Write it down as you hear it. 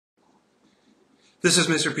This is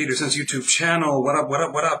Mr. Peterson's YouTube channel. What up, what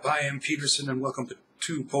up, what up? I am Peterson and welcome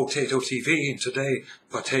to Potato TV. And today,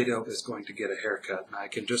 Potato is going to get a haircut. And I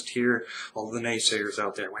can just hear all the naysayers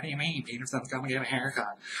out there. What do you mean, Peterson's going to get a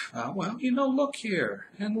haircut? Well, you know, look here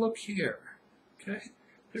and look here. Okay?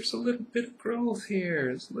 There's a little bit of growth here.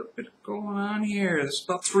 There's a little bit going on here. There's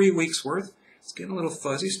about 3 weeks worth. It's getting a little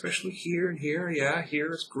fuzzy, especially here and here. Yeah,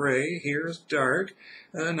 here is gray, here is dark.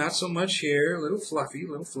 Not so much here. A little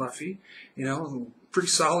fluffy, You know, pretty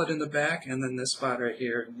solid in the back. And then this spot right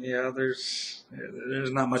here. Yeah, there's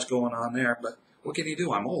not much going on there. But what can you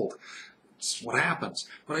do? I'm old. It's what happens.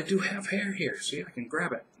 But I do have hair here. See, I can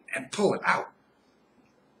grab it and pull it out.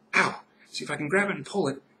 Ow! See, if I can grab it and pull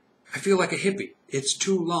it, I feel like a hippie. It's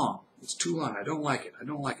too long. It's too long. I don't like it. I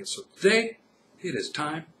don't like it. So today, it is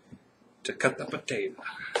time to cut the potato.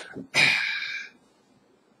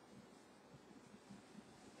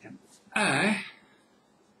 And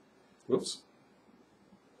whoops,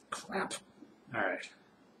 crap. All right.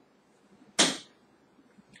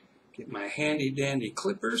 Get my handy dandy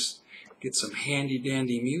clippers. Get some handy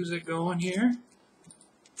dandy music going here.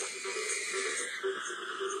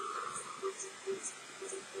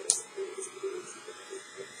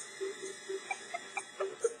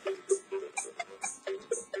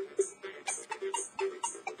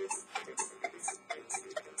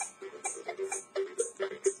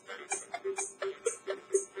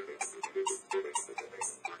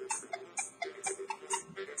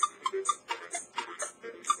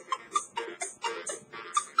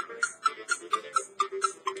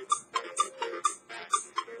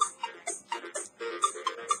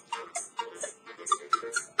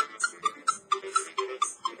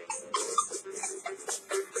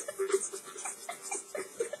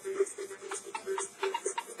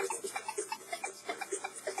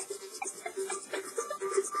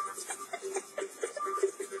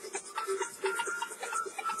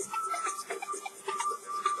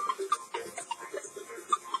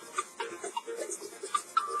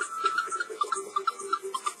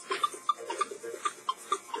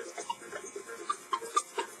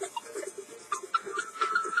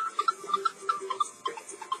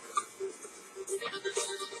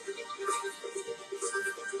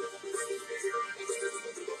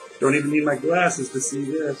 Don't even need my glasses to see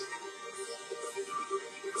this.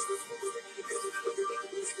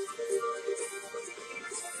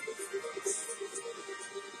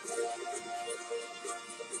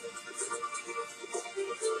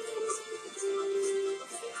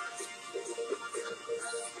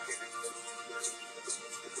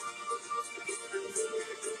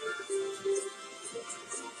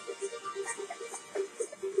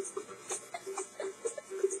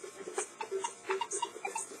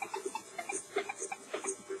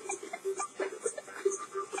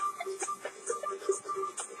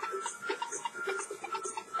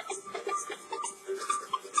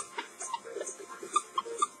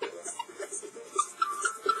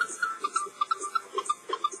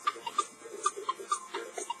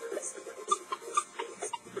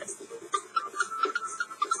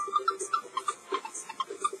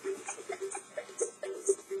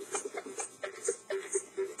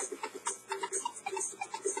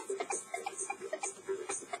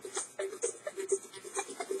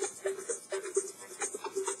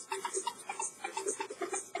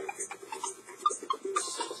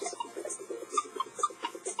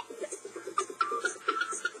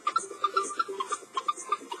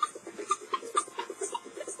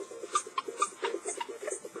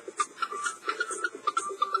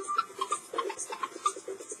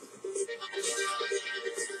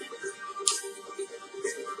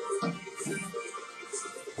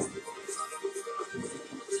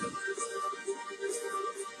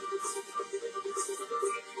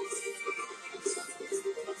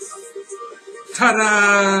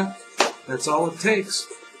 Ta-da! That's all it takes.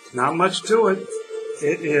 Not much to it.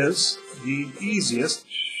 It is the easiest.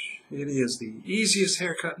 It is the easiest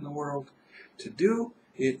haircut in the world to do.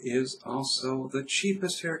 It is also the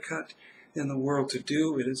cheapest haircut in the world to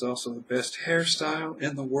do. It is also the best hairstyle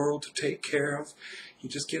in the world to take care of. You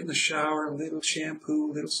just get in the shower, a little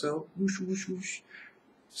shampoo, a little soap, whoosh, whoosh, whoosh,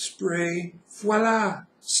 spray, voila!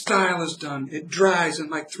 Style is done. It dries in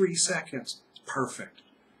like 3 seconds. It's perfect.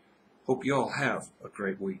 Hope you all have a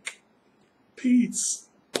great week. Peace.